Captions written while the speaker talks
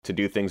to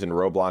do things in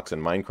Roblox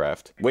and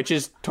Minecraft, which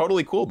is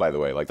totally cool, by the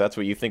way. Like, that's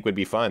what you think would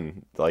be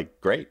fun.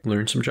 Like, great.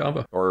 Learn some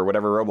Java. Or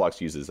whatever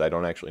Roblox uses. I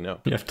don't actually know.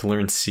 You have to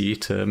learn C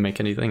to make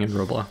anything in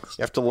Roblox.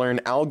 You have to learn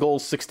Algol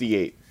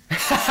 68.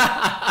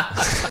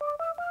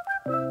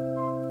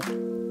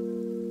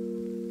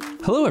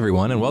 Hello,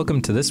 everyone, and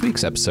welcome to this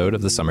week's episode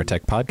of the Summer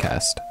Tech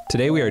Podcast.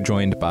 Today we are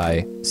joined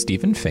by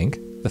Stephen Fink,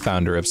 the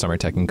founder of Summer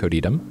Tech and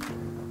Codedom,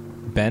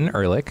 Ben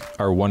Ehrlich,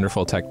 our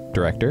wonderful tech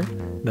director,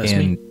 That's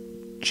and me.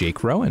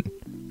 Jake Rowan,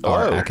 Hello.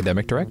 our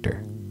academic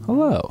director.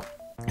 Hello.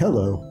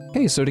 Hello.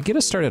 Hey, so to get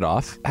us started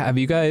off, have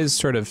you guys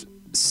sort of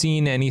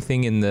seen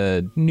anything in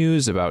the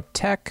news about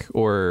tech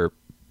or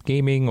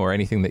gaming or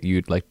anything that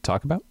you'd like to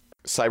talk about?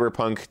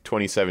 Cyberpunk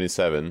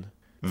 2077.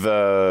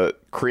 The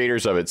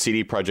creators of it,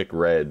 CD Projekt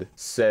Red,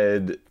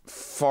 said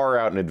far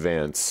out in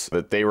advance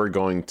that they were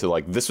going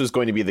to, this was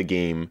going to be the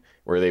game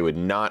where they would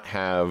not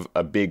have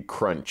a big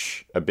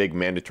crunch, a big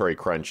mandatory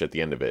crunch at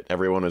the end of it.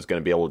 Everyone was going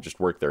to be able to just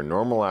work their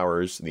normal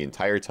hours the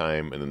entire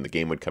time, and then the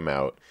game would come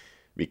out,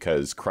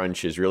 because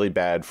crunch is really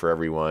bad for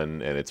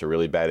everyone, and it's a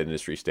really bad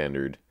industry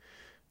standard.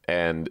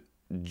 And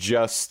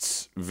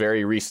just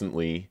very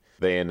recently,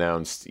 they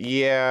announced,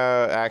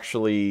 yeah,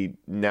 actually,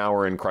 now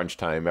we're in crunch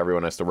time.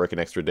 Everyone has to work an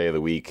extra day of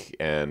the week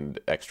and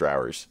extra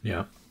hours.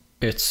 Yeah.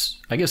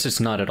 I guess it's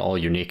not at all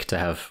unique to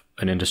have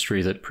an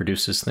industry that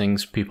produces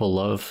things people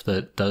love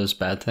that does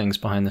bad things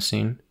behind the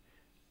scene.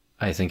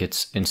 I think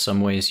it's in some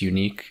ways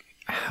unique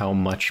how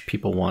much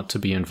people want to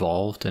be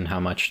involved and how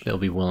much they'll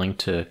be willing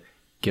to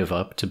give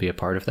up to be a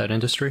part of that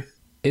industry.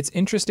 It's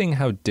interesting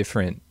how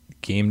different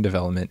game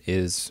development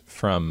is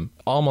from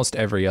almost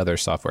every other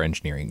software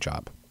engineering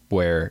job,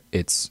 where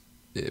it's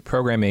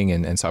programming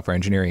and software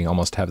engineering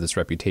almost have this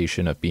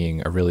reputation of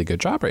being a really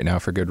good job right now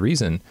for good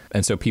reason.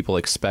 And so people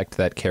expect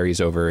that carries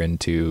over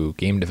into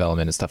game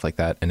development and stuff like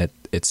that. And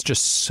it's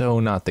just so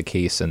not the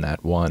case in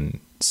that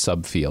one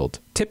subfield.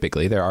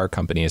 Typically, there are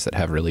companies that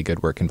have really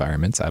good work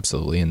environments,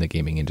 absolutely, in the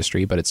gaming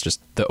industry, but it's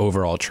just the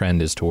overall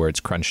trend is towards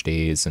crunch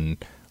days and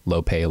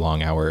low pay,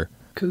 long hour.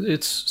 'Cause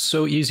it's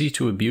so easy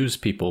to abuse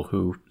people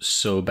who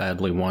so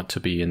badly want to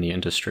be in the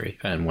industry.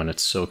 And when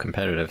it's so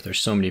competitive,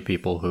 there's so many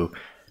people who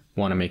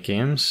want to make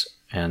games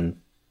and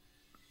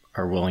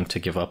are willing to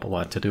give up a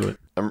lot to do it.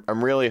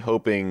 I'm really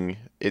hoping,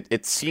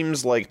 it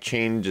seems like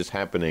change is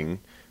happening.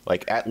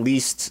 Like, at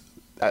least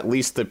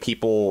the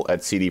people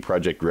at CD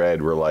Projekt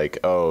Red were like,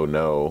 oh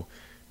no,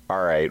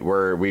 all right,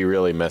 we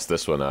really messed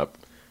this one up.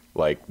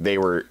 Like, they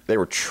were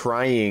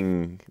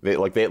trying, they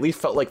at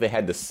least felt like they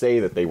had to say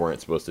that they weren't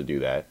supposed to do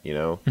that, you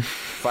know?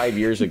 5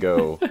 years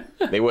ago,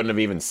 they wouldn't have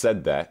even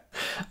said that.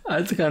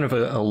 That's kind of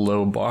a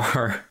low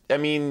bar. I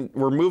mean,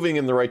 we're moving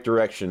in the right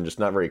direction, just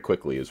not very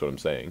quickly, is what I'm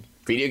saying.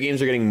 Video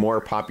games are getting more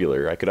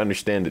popular. I could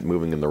understand it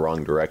moving in the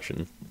wrong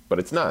direction, but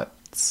it's not.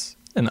 It's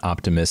an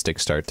optimistic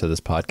start to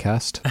this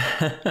podcast.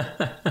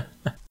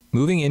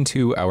 Moving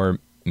into our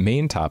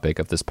main topic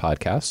of this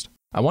podcast,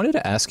 I wanted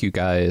to ask you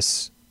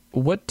guys,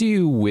 what do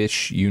you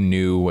wish you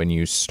knew when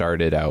you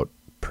started out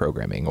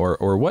programming?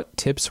 Or what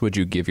tips would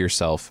you give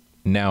yourself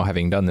now,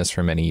 having done this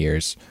for many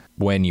years,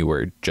 when you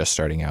were just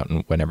starting out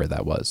and whenever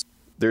that was?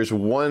 There's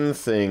one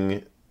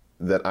thing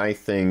that I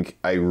think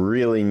I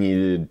really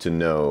needed to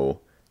know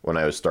when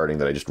I was starting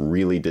that I just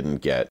really didn't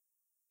get,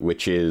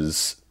 which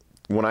is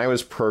when I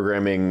was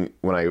programming,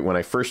 when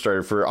I first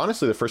started, for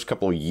honestly the first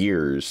couple of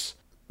years,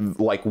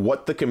 like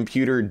what the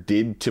computer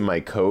did to my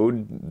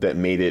code that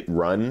made it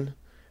run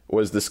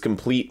was this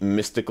complete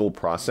mystical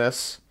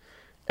process.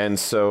 And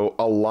so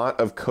a lot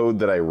of code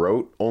that I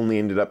wrote only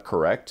ended up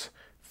correct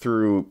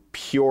through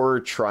pure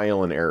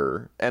trial and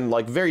error. And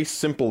like very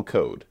simple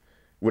code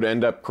would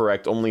end up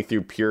correct only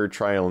through pure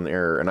trial and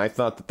error. And I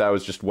thought that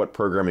was just what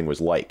programming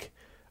was like.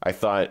 I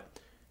thought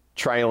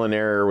trial and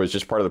error was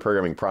just part of the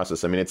programming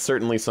process. I mean, it's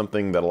certainly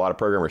something that a lot of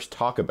programmers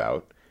talk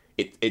about.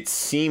 It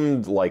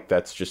seemed like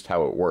that's just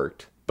how it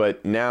worked.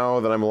 But now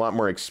that I'm a lot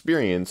more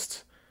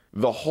experienced,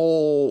 the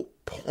whole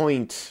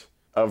point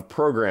of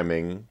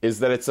programming is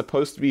that it's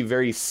supposed to be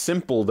very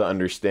simple to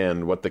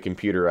understand what the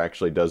computer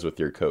actually does with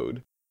your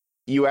code.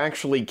 You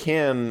actually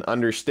can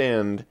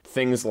understand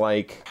things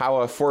like how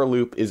a for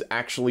loop is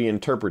actually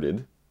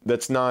interpreted.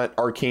 That's not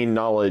arcane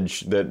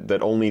knowledge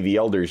that only the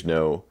elders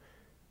know.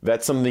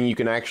 That's something you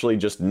can actually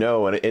just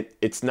know, and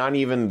it's not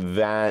even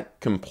that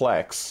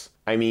complex.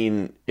 I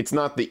mean, it's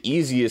not the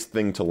easiest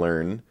thing to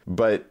learn,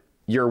 but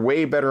you're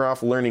way better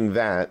off learning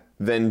that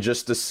than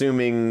just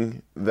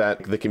assuming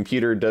that the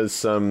computer does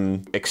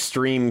some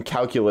extreme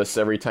calculus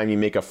every time you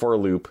make a for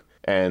loop,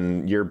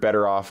 and you're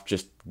better off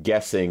just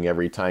guessing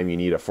every time you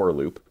need a for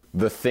loop.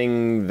 The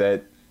thing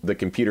that the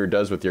computer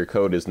does with your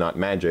code is not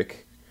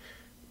magic,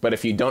 but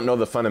if you don't know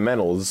the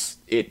fundamentals,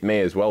 it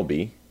may as well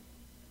be.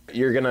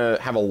 You're going to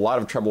have a lot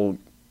of trouble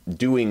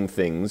doing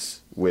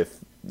things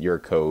with your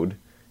code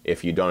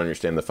if you don't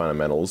understand the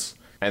fundamentals,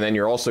 and then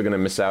you're also going to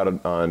miss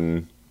out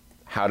on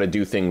how to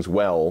do things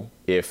well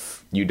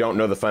if you don't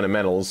know the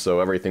fundamentals, so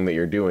everything that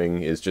you're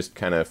doing is just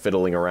kind of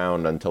fiddling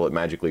around until it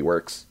magically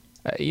works.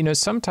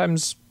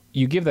 Sometimes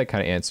you give that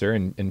kind of answer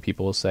and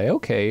people will say,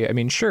 okay, I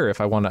mean, sure,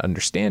 if I want to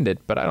understand it,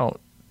 but I don't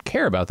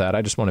care about that.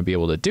 I just want to be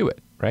able to do it,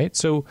 right?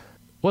 So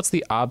what's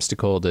the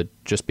obstacle to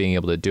just being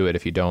able to do it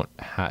if you don't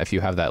if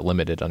you have that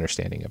limited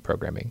understanding of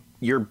programming?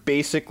 You're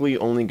basically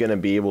only going to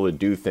be able to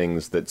do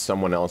things that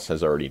someone else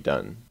has already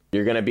done.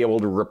 You're going to be able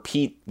to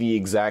repeat the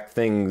exact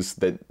things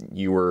that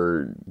you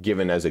were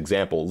given as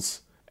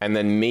examples, and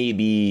then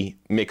maybe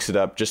mix it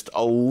up just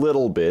a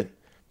little bit,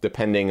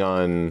 depending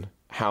on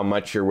how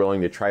much you're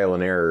willing to trial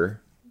and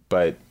error.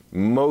 But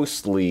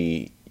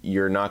mostly,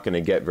 you're not going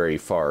to get very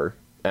far.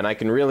 And I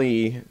can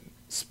really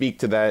speak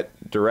to that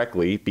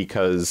directly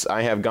because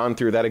I have gone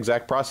through that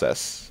exact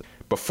process.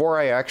 Before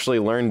I actually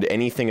learned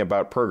anything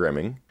about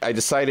programming, I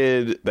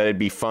decided that it'd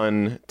be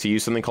fun to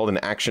use something called an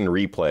action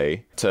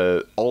replay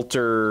to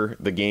alter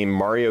the game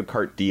Mario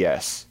Kart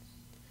DS.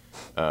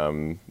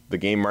 The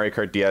game Mario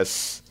Kart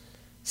DS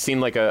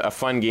seemed like a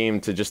fun game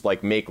to just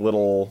like make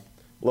little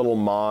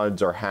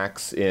mods or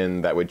hacks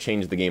in that would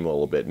change the game a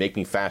little bit, make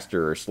me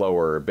faster or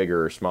slower or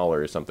bigger or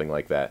smaller or something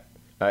like that.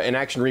 An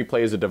action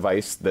replay is a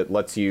device that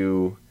lets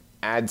you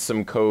add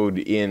some code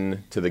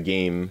in to the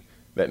game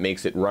that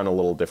makes it run a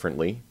little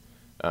differently.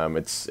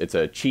 It's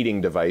a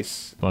cheating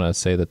device. I want to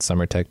say that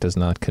SummerTech does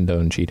not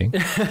condone cheating.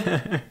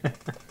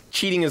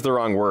 Cheating is the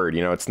wrong word.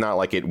 You know, it's not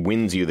like it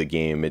wins you the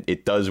game.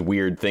 It does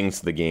weird things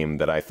to the game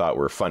that I thought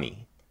were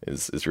funny,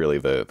 is really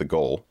the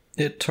goal.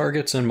 It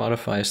targets and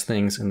modifies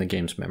things in the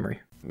game's memory.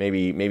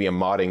 Maybe a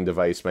modding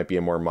device might be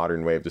a more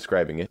modern way of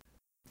describing it.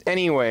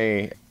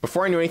 Anyway,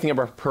 before I knew anything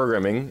about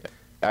programming,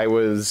 I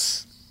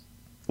was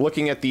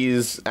looking at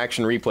these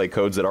action replay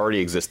codes that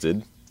already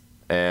existed,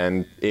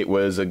 and it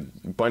was a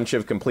bunch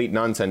of complete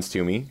nonsense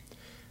to me.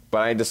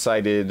 But I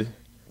decided,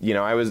 you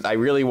know, I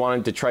really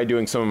wanted to try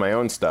doing some of my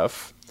own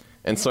stuff,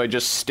 and so I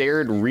just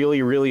stared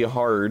really, really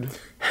hard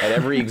at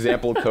every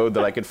example code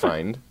that I could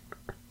find,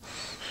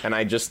 and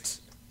I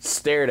just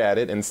stared at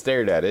it,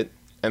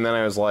 and then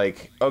I was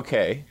like,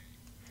 okay,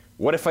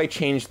 what if I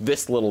changed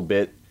this little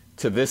bit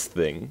to this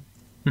thing?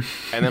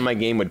 And then my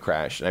game would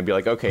crash, and I'd be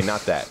like, okay,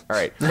 not that. All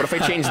right, what if I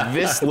changed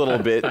this little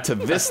bit to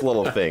this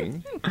little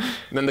thing?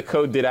 And then the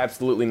code did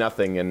absolutely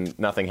nothing, and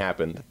nothing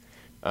happened.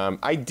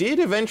 I did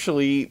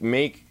eventually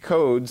make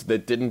codes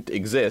that didn't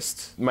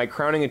exist. My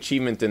crowning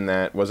achievement in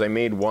that was I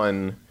made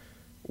one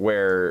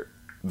where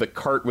the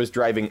cart was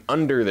driving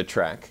under the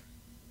track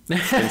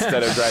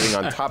instead of driving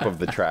on top of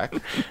the track.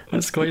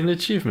 That's quite an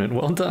achievement.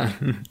 Well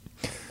done.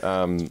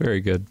 Very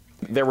good.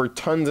 There were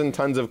tons and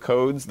tons of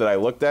codes that I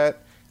looked at,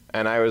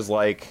 and I was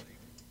like,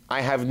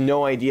 I have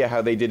no idea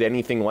how they did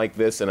anything like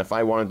this, and if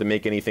I wanted to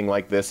make anything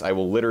like this, I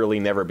will literally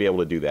never be able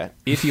to do that.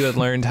 If you had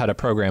learned how to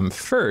program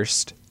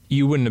first,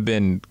 you wouldn't have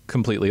been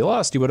completely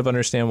lost. You would have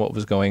understood what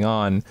was going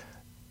on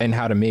and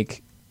how to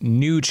make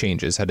new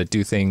changes, how to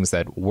do things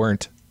that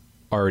weren't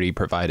already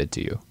provided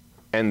to you.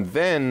 And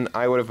then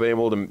I would have been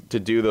able to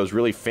do those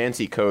really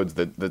fancy codes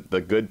that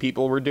the good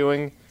people were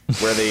doing,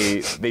 where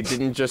they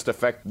didn't just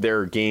affect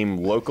their game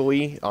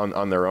locally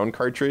on their own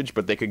cartridge,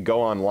 but they could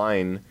go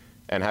online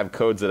and have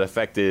codes that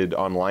affected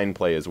online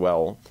play as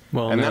well.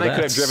 And then I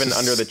could have driven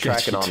under the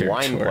track in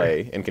online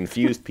play and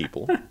confused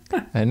people.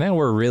 And now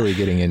we're really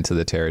getting into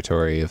the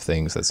territory of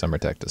things that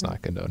SummerTech does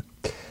not condone.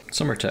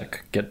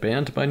 SummerTech, get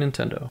banned by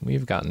Nintendo.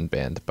 We've gotten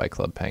banned by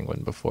Club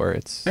Penguin before.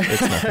 It's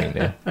nothing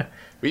new.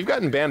 We've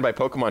gotten banned by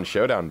Pokemon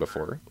Showdown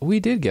before. We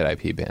did get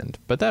IP banned,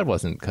 but that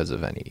wasn't because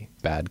of any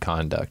bad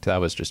conduct. That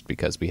was just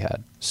because we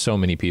had so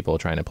many people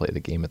trying to play the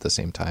game at the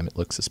same time. It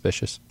looked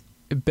suspicious.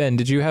 Ben,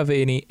 did you have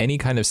any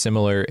kind of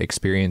similar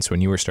experience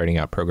when you were starting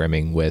out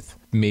programming with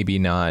maybe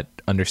not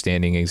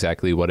understanding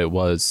exactly what it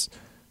was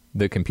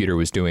the computer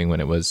was doing when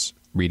it was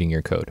reading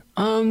your code?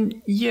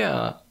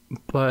 Yeah,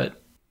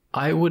 but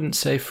I wouldn't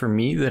say for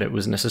me that it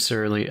was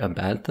necessarily a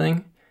bad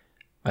thing.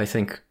 I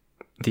think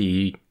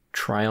the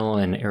trial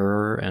and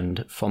error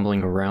and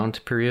fumbling around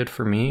period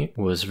for me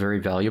was very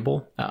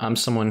valuable. I'm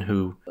someone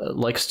who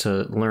likes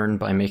to learn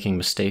by making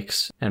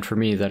mistakes. And for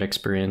me, that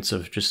experience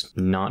of just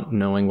not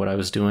knowing what I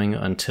was doing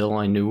until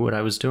I knew what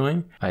I was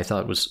doing, I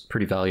thought was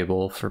pretty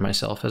valuable for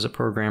myself as a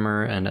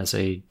programmer and as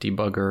a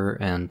debugger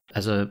and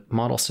as a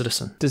model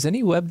citizen. Does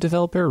any web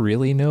developer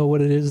really know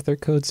what it is their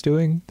code's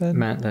doing, Ben?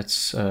 Matt,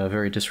 that's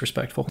very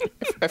disrespectful.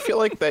 I feel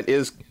like that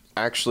is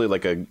actually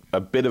like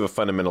a bit of a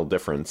fundamental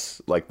difference.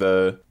 Like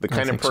the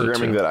kind of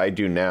programming that I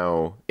do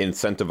now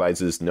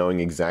incentivizes knowing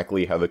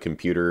exactly how the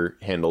computer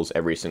handles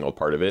every single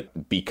part of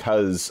it,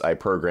 because I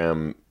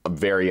program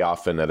very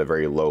often at a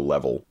very low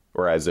level.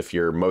 Whereas if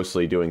you're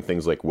mostly doing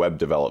things like web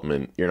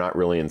development, you're not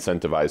really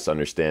incentivized to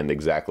understand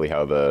exactly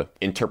how the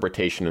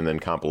interpretation and then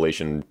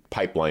compilation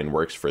pipeline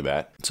works for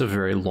that. It's a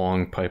very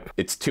long pipe.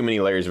 It's too many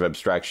layers of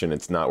abstraction.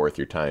 It's not worth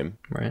your time.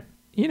 Right.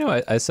 You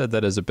know, I said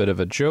that as a bit of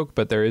a joke,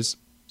 but there is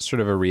sort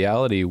of a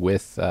reality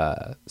with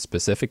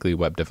specifically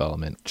web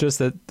development, just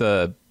that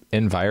the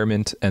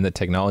environment and the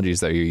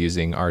technologies that you're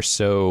using are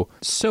so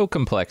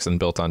complex and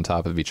built on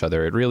top of each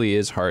other. It really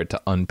is hard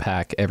to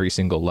unpack every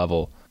single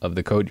level of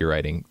the code you're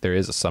writing. There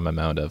is some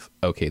amount of,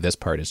 okay, this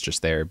part is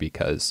just there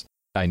because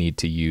I need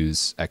to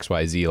use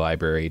XYZ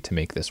library to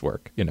make this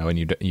work, you know, and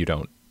you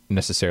don't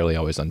necessarily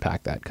always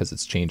unpack that because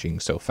it's changing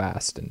so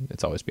fast and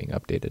it's always being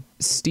updated.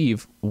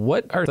 Steve,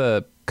 what are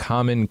the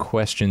common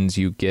questions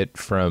you get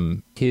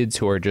from kids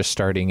who are just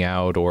starting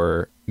out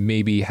or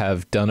maybe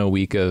have done a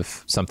week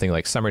of something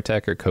like summer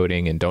tech or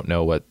coding and don't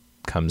know what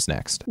comes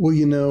next? Well,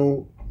 you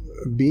know,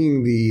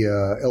 being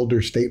the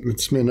elder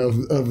statesman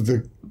of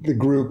the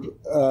group,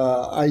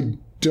 I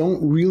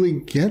don't really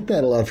get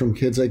that a lot from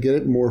kids. I get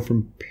it more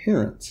from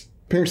parents.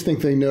 Parents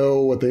think they know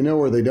what they know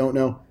or they don't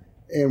know.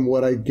 And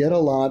what I get a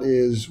lot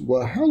is,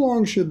 well, how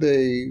long should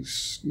they,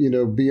 you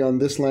know, be on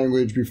this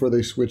language before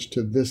they switch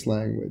to this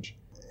language?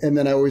 And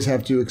then I always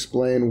have to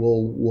explain,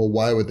 well,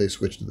 why would they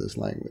switch to this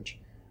language?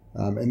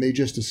 And they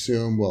just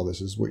assume, well, this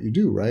is what you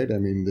do, right? I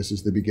mean, this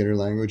is the beginner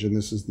language and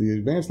this is the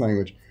advanced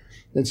language.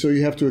 And so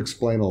you have to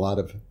explain a lot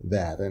of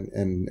that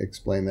and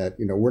explain that,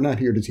 you know, we're not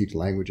here to teach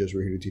languages.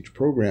 We're here to teach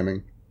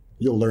programming.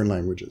 You'll learn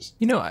languages.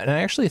 You know, and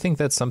I actually think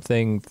that's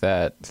something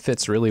that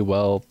fits really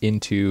well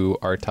into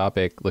our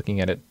topic,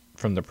 looking at it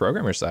from the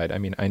programmer side. I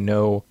mean, I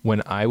know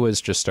when I was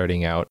just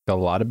starting out, a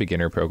lot of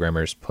beginner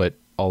programmers put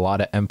a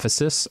lot of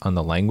emphasis on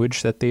the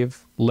language that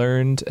they've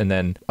learned. And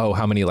then, oh,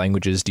 how many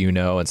languages do you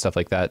know? And stuff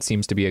like that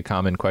seems to be a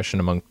common question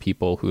among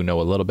people who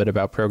know a little bit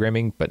about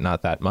programming, but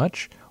not that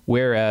much.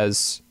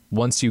 Whereas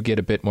once you get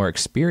a bit more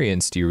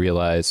experienced, you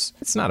realize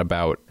it's not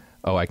about,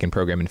 oh, I can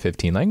program in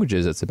 15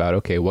 languages. It's about,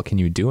 okay, what can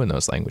you do in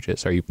those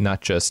languages? Are you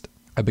not just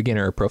a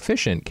beginner or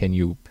proficient? Do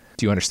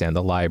you understand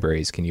the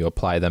libraries? Can you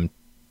apply them?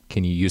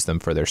 Can you use them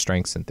for their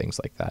strengths and things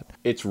like that?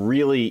 It's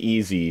really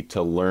easy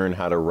to learn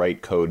how to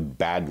write code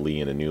badly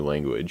in a new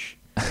language.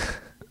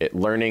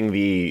 Learning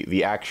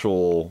the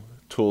actual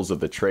tools of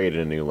the trade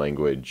in a new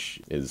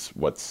language is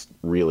what's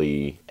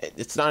really...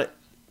 It's not...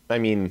 I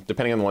mean,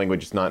 depending on the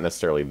language, it's not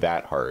necessarily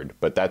that hard,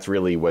 but that's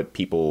really what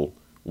people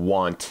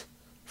want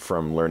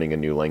from learning a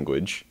new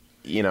language.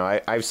 You know,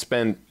 I've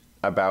spent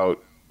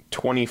about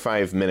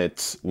 25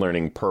 minutes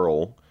learning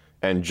Perl,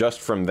 and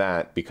just from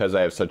that, because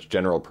I have such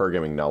general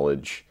programming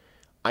knowledge,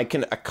 I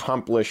can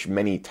accomplish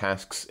many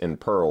tasks in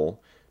Perl.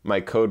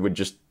 My code would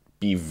just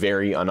be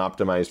very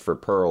unoptimized for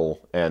Perl,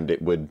 and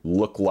it would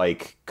look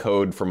like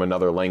code from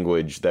another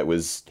language that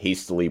was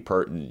hastily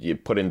put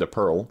into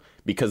Perl,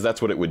 because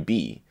that's what it would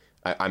be.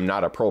 I'm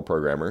not a Perl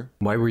programmer.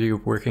 Why were you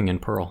working in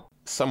Perl?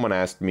 Someone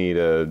asked me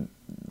to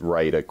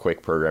write a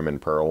quick program in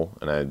Perl,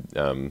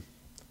 and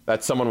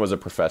that someone was a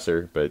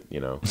professor, but,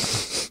 you know,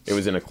 it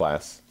was in a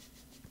class.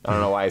 I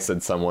don't know why I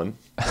said someone.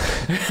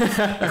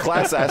 A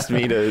class asked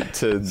me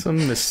to...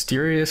 Some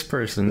mysterious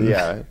person.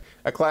 Yeah.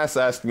 A class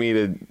asked me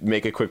to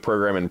make a quick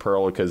program in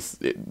Perl because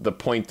the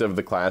point of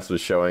the class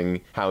was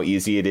showing how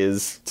easy it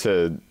is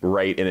to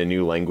write in a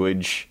new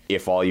language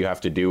if all you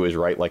have to do is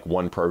write like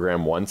one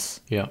program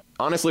once. Yeah.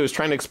 Honestly, I was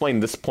trying to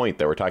explain this point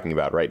that we're talking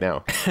about right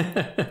now.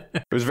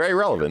 It was very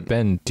relevant.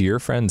 Ben, do your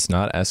friends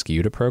not ask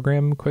you to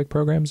program quick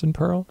programs in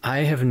Perl? I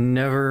have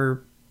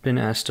never been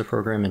asked to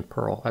program in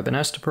Perl. I've been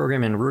asked to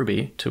program in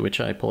Ruby, to which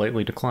I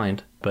politely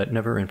declined, but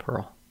never in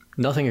Perl.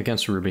 Nothing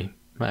against Ruby.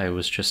 I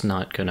was just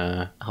not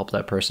gonna help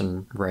that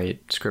person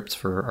write scripts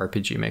for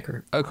RPG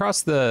Maker.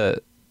 Across the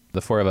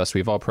four of us,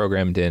 we've all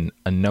programmed in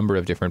a number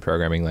of different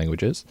programming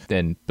languages,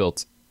 then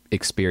built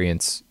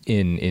experience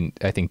in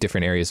I think,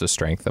 different areas of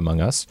strength among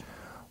us.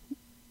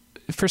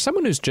 For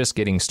someone who's just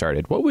getting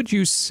started, what would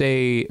you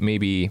say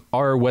maybe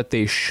are what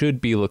they should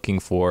be looking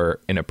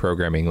for in a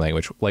programming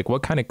language? Like,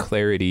 what kind of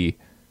clarity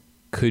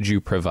could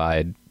you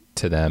provide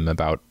to them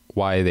about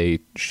why they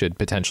should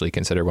potentially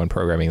consider one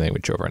programming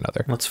language over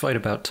another? Let's fight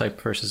about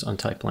typed versus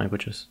untyped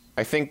languages.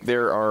 I think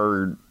there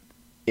are,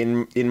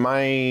 in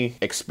my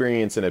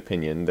experience and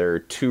opinion, there are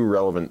two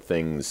relevant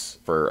things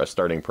for a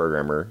starting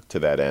programmer to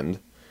that end.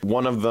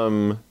 One of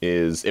them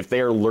is if they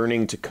are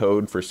learning to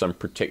code for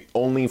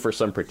only for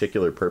some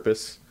particular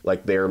purpose,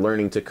 like they're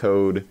learning to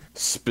code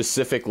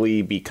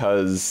specifically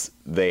because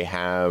they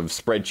have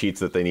spreadsheets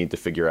that they need to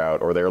figure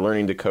out, or they're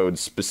learning to code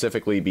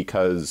specifically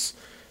because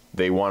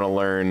they want to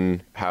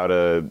learn how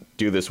to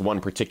do this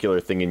one particular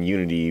thing in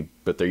Unity,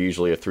 but they're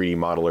usually a 3D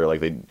modeler, like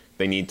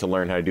they need to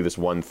learn how to do this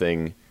one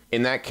thing.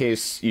 In that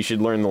case, you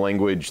should learn the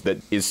language that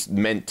is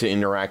meant to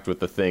interact with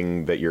the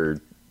thing that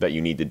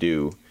you need to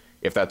do,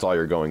 if that's all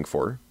you're going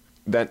for.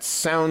 That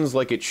sounds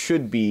like it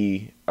should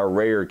be a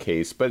rare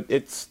case, but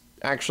it's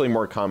actually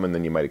more common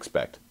than you might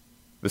expect.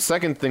 The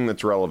second thing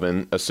that's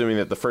relevant, assuming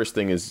that the first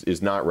thing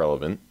is not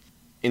relevant,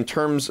 in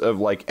terms of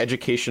like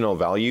educational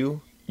value,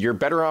 you're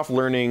better off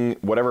learning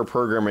whatever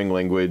programming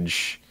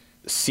language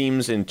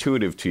seems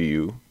intuitive to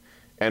you.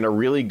 And a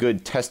really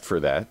good test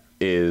for that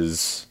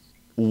is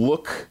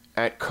look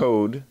at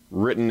code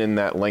written in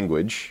that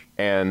language.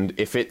 And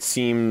if it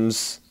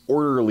seems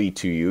orderly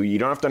to you, you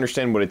don't have to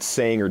understand what it's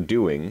saying or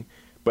doing.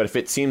 But if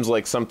it seems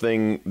like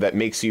something that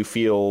makes you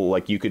feel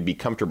like you could be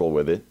comfortable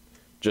with it,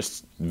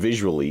 just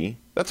visually,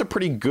 that's a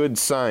pretty good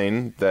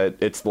sign that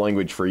it's the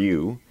language for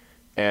you.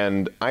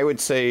 And I would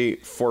say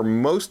for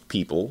most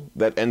people,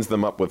 that ends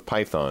them up with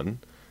Python.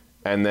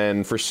 And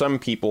then for some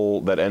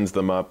people, that ends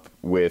them up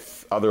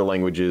with other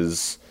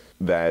languages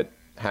that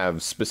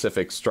have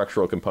specific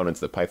structural components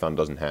that Python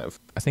doesn't have.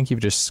 I think you've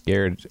just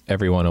scared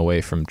everyone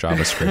away from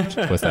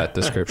JavaScript with that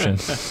description.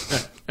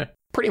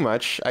 Pretty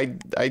much.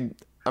 I'd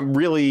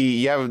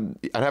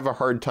have a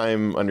hard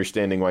time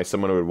understanding why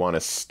someone would want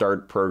to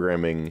start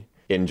programming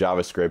in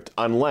JavaScript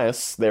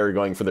unless they're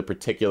going for the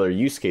particular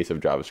use case of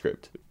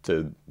JavaScript,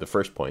 to the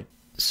first point.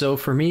 So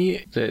for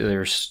me,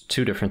 there's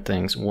two different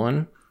things.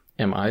 One,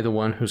 am I the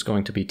one who's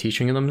going to be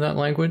teaching them that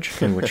language?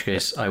 In which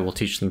case I will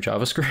teach them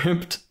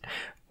JavaScript.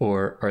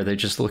 Or are they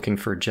just looking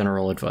for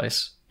general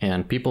advice?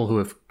 And people who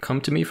have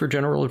come to me for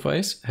general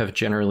advice have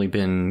generally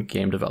been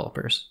game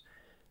developers.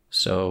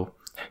 So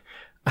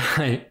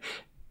I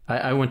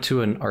went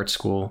to an art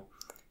school,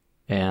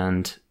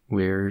 and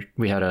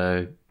we had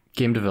a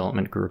game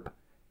development group.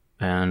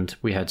 And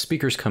we had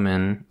speakers come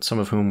in, some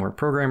of whom were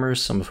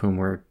programmers, some of whom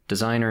were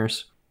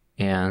designers.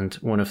 And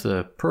one of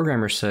the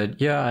programmers said,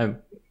 yeah, I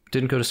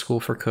didn't go to school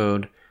for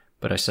code,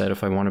 but I said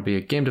if I want to be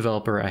a game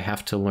developer, I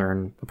have to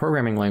learn a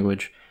programming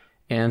language.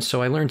 And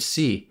so I learned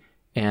C.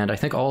 And I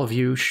think all of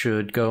you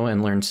should go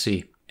and learn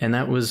C. And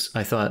that was,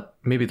 I thought,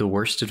 maybe the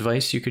worst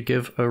advice you could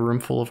give a room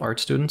full of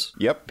art students.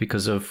 Yep.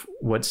 Because of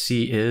what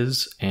C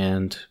is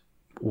and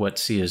what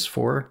C is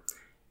for.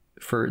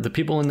 For the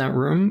people in that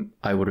room,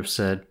 I would have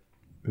said,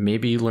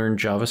 maybe learn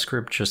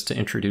JavaScript just to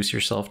introduce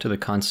yourself to the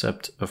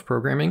concept of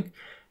programming.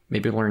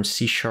 Maybe learn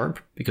C#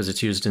 because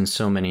it's used in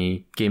so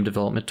many game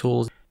development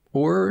tools.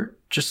 Or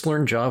just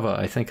learn Java.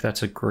 I think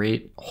that's a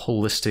great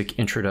holistic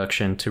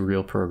introduction to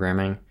real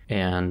programming,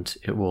 and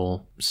it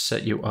will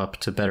set you up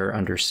to better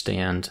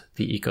understand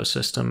the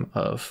ecosystem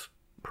of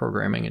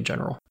programming in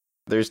general.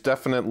 There's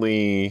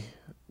definitely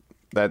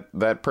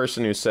that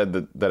person who said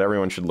that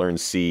everyone should learn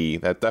C.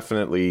 That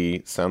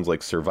definitely sounds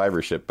like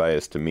survivorship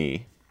bias to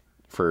me.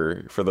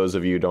 For those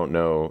of you who don't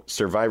know,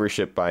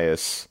 survivorship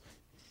bias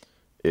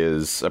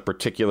is a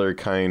particular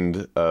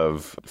kind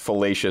of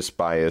fallacious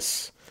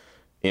bias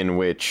in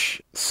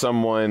which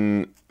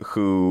someone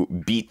who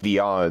beat the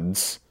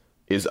odds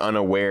is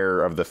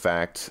unaware of the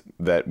fact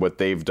that what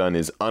they've done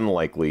is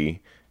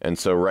unlikely, and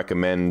so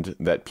recommend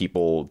that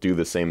people do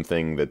the same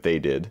thing that they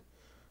did,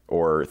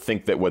 or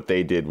think that what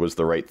they did was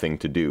the right thing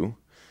to do.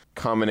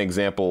 Common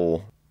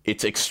example,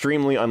 it's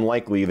extremely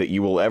unlikely that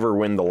you will ever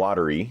win the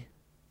lottery,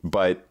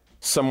 but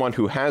someone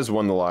who has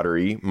won the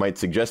lottery might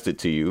suggest it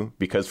to you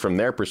because from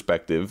their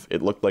perspective,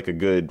 it looked like a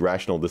good,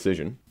 rational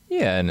decision.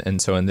 Yeah, and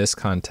so in this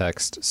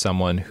context,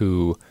 someone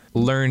who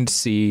learned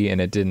C and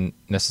it didn't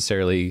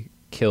necessarily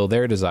kill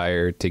their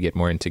desire to get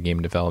more into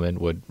game development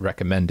would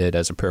recommend it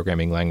as a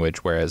programming language,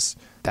 whereas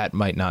that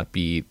might not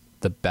be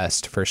the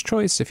best first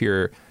choice if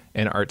you're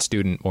an art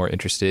student more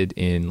interested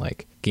in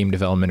like game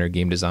development or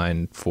game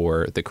design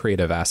for the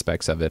creative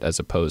aspects of it as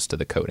opposed to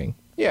the coding.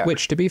 Yeah.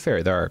 Which, to be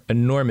fair, there are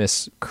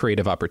enormous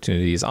creative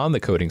opportunities on the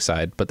coding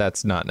side, but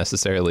that's not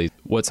necessarily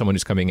what someone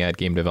who's coming at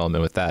game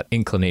development with that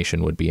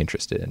inclination would be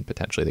interested in,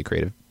 potentially the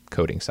creative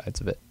coding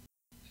sides of it.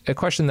 A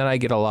question that I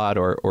get a lot,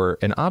 or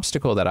an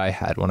obstacle that I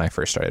had when I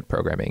first started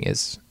programming,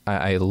 is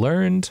I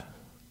learned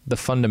the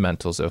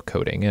fundamentals of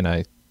coding, and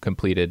I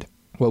completed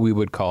what we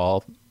would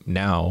call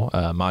now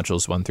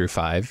modules 1 through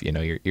 5,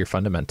 your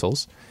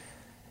fundamentals.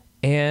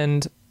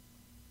 And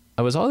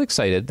I was all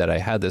excited that I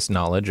had this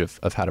knowledge of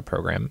how to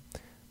program.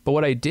 But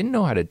what I didn't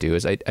know how to do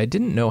is I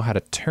didn't know how to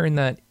turn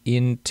that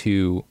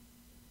into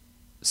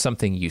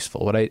something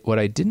useful. What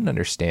I didn't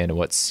understand, and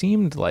what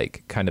seemed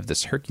like kind of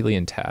this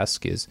Herculean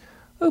task, is,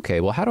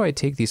 okay, well, how do I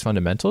take these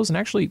fundamentals and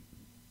actually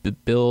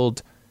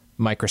build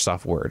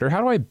Microsoft Word? Or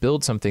how do I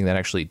build something that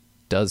actually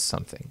does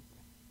something?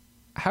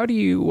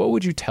 What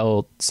would you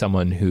tell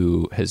someone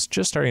who is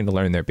just starting to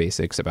learn their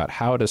basics about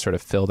how to sort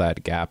of fill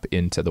that gap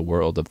into the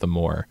world of the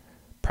more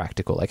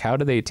practical? Like, how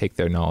do they take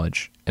their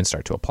knowledge and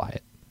start to apply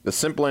it? The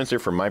simple answer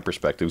from my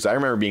perspective is I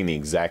remember being in the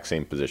exact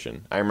same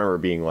position. I remember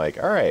being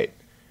like, all right,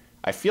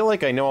 I feel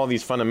like I know all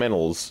these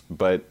fundamentals,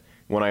 but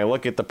when I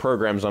look at the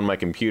programs on my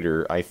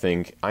computer, I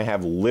think I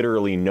have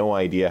literally no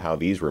idea how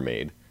these were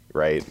made,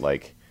 right?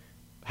 Like,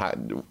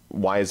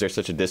 why is there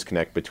such a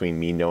disconnect between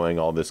me knowing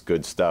all this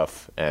good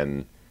stuff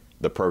and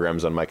the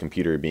programs on my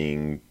computer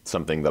being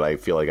something that I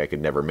feel like I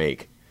could never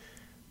make?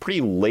 Pretty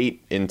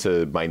late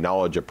into my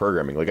knowledge of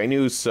programming. Like, I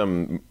knew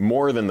some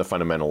more than the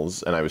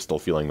fundamentals, and I was still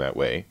feeling that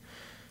way.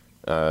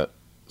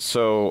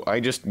 So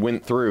I just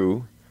went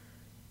through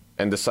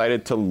and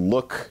decided to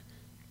look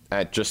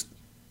at just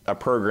a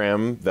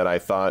program that I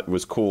thought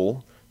was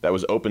cool, that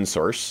was open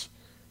source,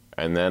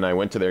 and then I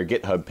went to their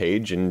GitHub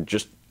page and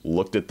just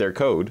looked at their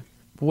code.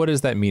 What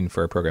does that mean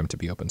for a program to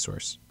be open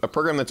source? A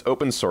program that's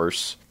open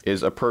source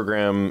is a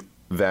program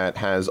that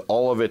has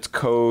all of its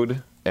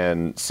code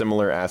and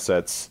similar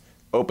assets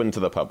open to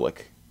the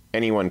public.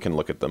 Anyone can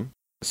look at them.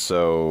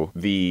 So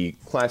the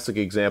classic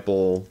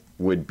example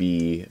would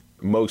be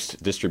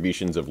most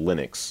distributions of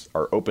Linux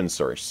are open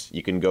source.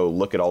 You can go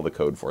look at all the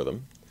code for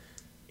them.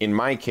 In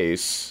my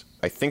case,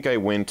 I think I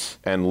went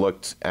and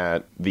looked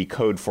at the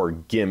code for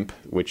GIMP,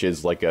 which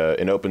is like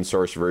an open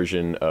source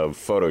version of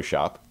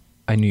Photoshop.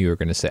 I knew you were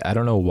going to say, I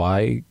don't know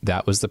why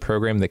that was the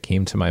program that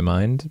came to my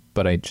mind,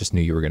 but I just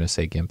knew you were going to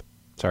say GIMP.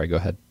 Sorry, go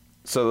ahead.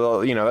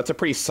 So, that's a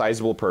pretty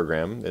sizable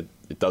program.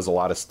 It does a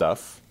lot of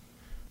stuff,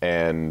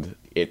 and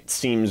it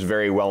seems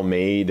very well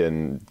made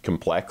and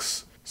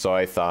complex. So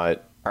I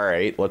thought, all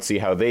right, let's see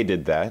how they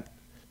did that.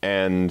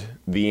 And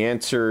the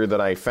answer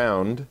that I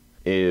found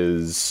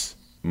is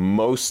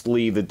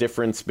mostly the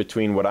difference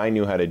between what I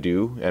knew how to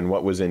do and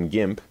what was in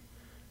GIMP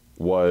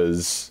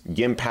was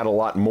GIMP had a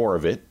lot more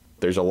of it.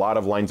 There's a lot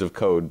of lines of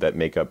code that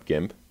make up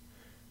GIMP.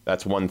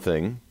 That's one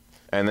thing.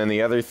 And then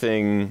the other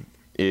thing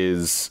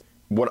is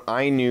what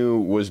I knew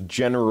was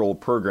general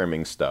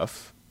programming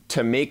stuff.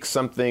 To make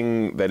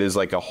something that is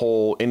like a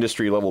whole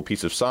industry level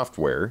piece of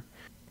software,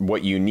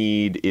 what you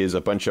need is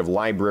a bunch of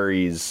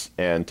libraries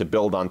and to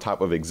build on top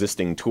of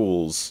existing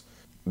tools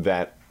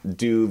that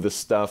do the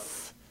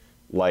stuff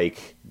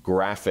like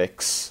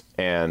graphics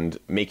and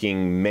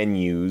making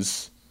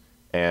menus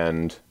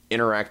and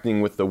interacting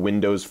with the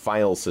Windows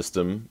file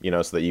system,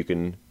 so that you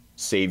can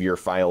save your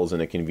files in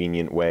a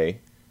convenient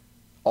way.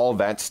 All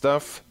that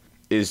stuff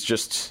is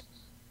just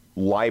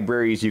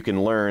libraries you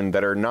can learn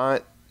that are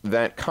not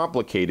that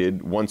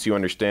complicated once you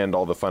understand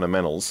all the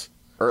fundamentals,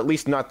 or at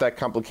least not that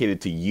complicated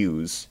to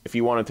use. If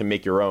you wanted to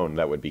make your own,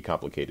 that would be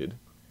complicated.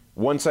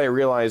 Once I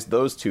realized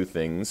those two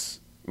things,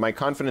 my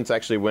confidence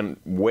actually went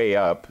way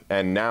up,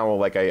 and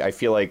now I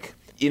feel like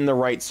in the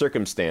right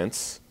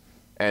circumstance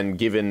and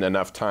given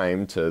enough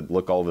time to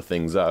look all the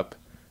things up,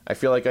 I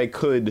feel like I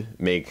could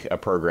make a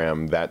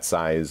program that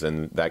size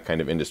and that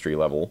kind of industry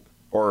level,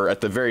 or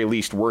at the very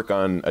least work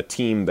on a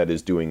team that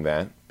is doing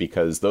that,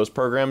 because those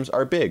programs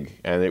are big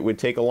and it would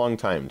take a long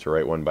time to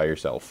write one by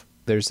yourself.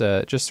 There's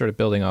just sort of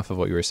building off of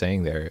what you were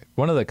saying there.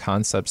 One of the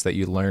concepts that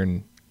you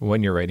learn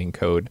when you're writing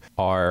code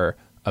are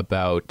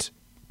about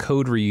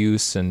code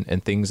reuse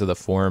and things of the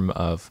form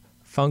of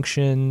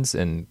functions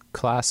and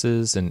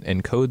classes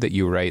and code that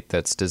you write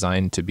that's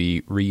designed to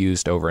be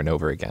reused over and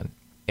over again.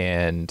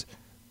 And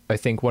I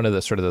think one of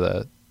the sort of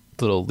the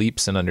little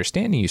leaps in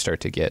understanding you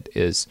start to get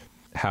is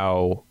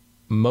how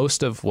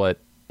most of what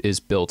is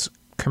built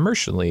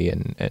commercially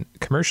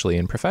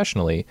and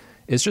professionally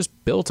is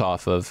just built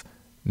off of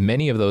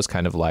many of those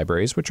kind of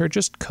libraries, which are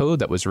just code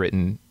that was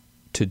written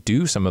to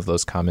do some of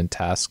those common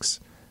tasks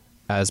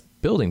as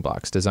building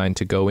blocks designed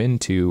to go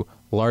into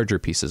larger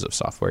pieces of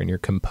software. And you're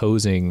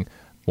composing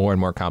more and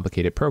more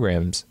complicated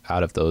programs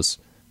out of those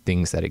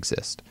things that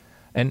exist.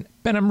 And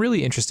Ben, I'm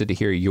really interested to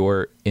hear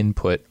your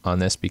input on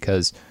this,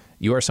 because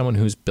you are someone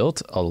who's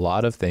built a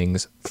lot of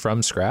things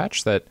from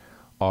scratch that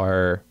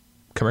are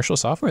commercial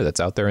software that's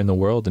out there in the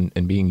world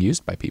and being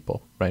used by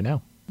people right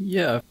now.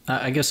 Yeah,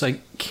 I guess I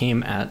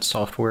came at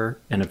software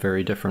in a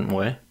very different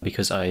way,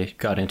 because I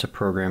got into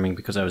programming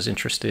because I was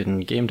interested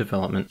in game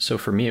development. So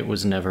for me, it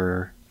was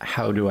never,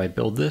 how do I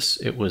build this?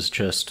 It was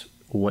just,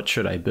 what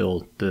should I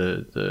build?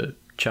 The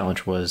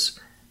challenge was,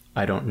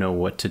 I don't know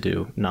what to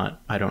do,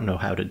 not I don't know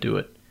how to do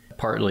it.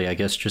 Partly, I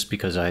guess, just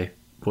because I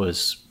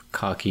was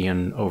cocky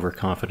and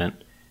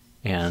overconfident.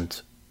 And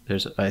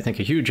there's, I think,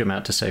 a huge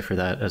amount to say for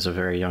that as a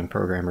very young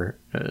programmer,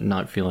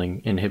 not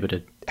feeling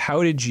inhibited.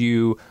 How did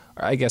you,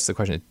 I guess the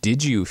question is,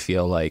 did you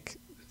feel like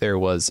there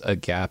was a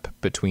gap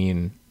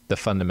between the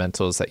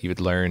fundamentals that you'd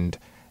learned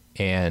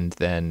and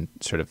then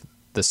sort of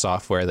the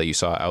software that you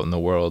saw out in the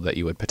world that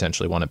you would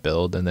potentially want to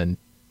build? And then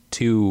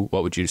two,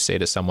 what would you say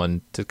to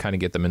someone to kind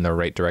of get them in the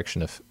right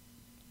direction of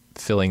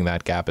filling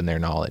that gap in their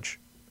knowledge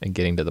and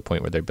getting to the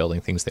point where they're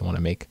building things they want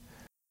to make?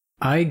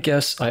 I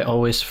guess I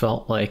always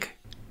felt like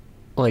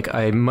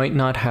I might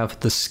not have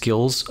the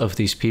skills of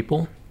these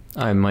people.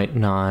 I might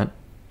not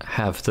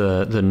have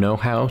the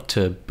know-how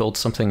to build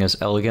something as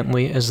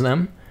elegantly as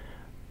them,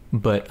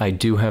 but I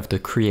do have the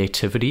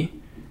creativity,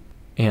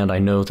 and I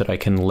know that I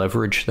can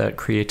leverage that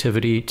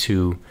creativity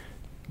to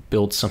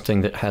build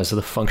something that has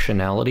the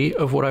functionality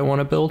of what I want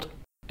to build.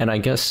 And I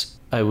guess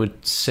I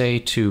would say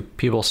to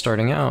people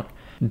starting out,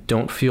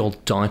 don't feel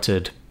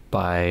daunted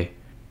by,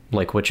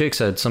 like what Jake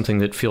said, something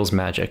that feels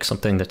magic,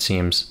 something that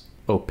seems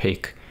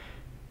opaque.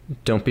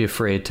 Don't be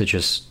afraid to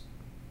just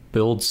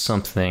build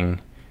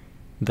something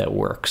that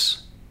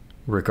works,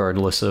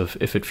 regardless of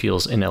if it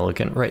feels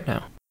inelegant right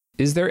now.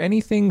 Is there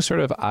anything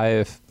sort of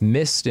I've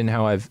missed in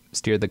how I've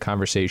steered the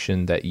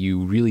conversation that you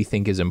really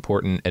think is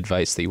important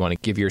advice that you want to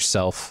give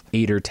yourself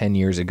 8 or 10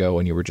 years ago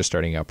when you were just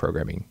starting out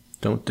programming?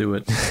 Don't do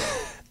it.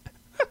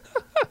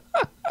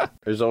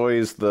 There's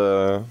always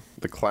the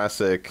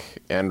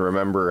classic, and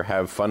remember,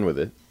 have fun with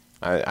it.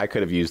 I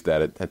could have used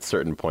that at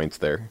certain points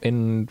there.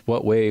 In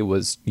what way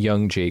was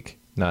young Jake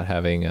not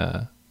having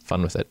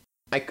fun with it?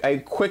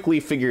 I quickly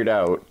figured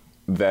out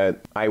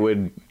that I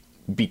would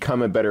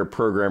become a better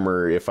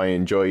programmer if I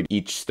enjoyed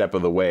each step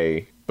of the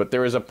way. But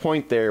there was a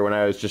point there when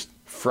I was just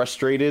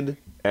frustrated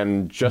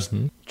and just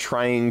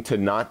trying to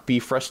not be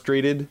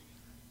frustrated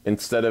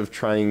instead of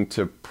trying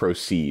to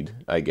proceed,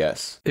 I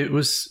guess. It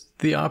was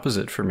the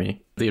opposite for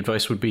me. The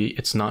advice would be,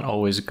 it's not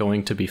always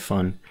going to be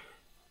fun,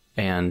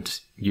 and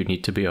you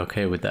need to be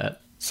okay with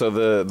that. So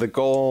the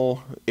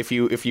goal, if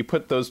you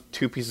put those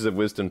two pieces of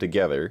wisdom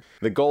together,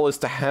 the goal is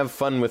to have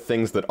fun with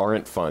things that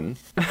aren't fun.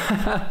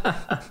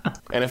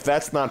 And if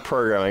that's not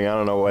programming, I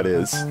don't know what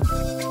is.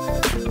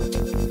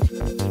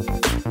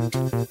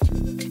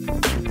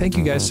 Thank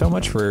you guys so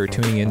much for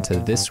tuning in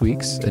to this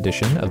week's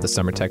edition of the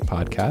Summer Tech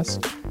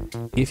Podcast.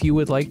 If you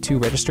would like to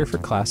register for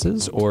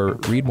classes or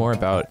read more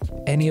about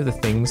any of the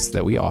things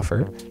that we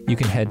offer, you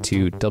can head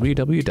to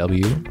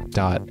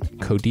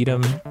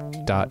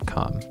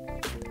www.coditum.com.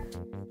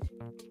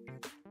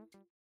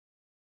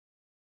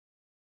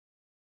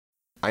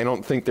 I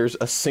don't think there's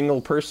a single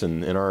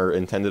person in our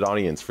intended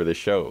audience for this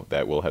show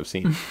that will have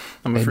seen.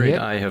 I'm afraid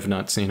I have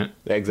not seen it.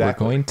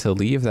 Exactly. We're going to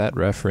leave that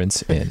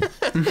reference in.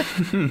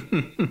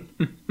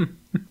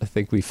 I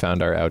think we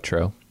found our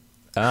outro.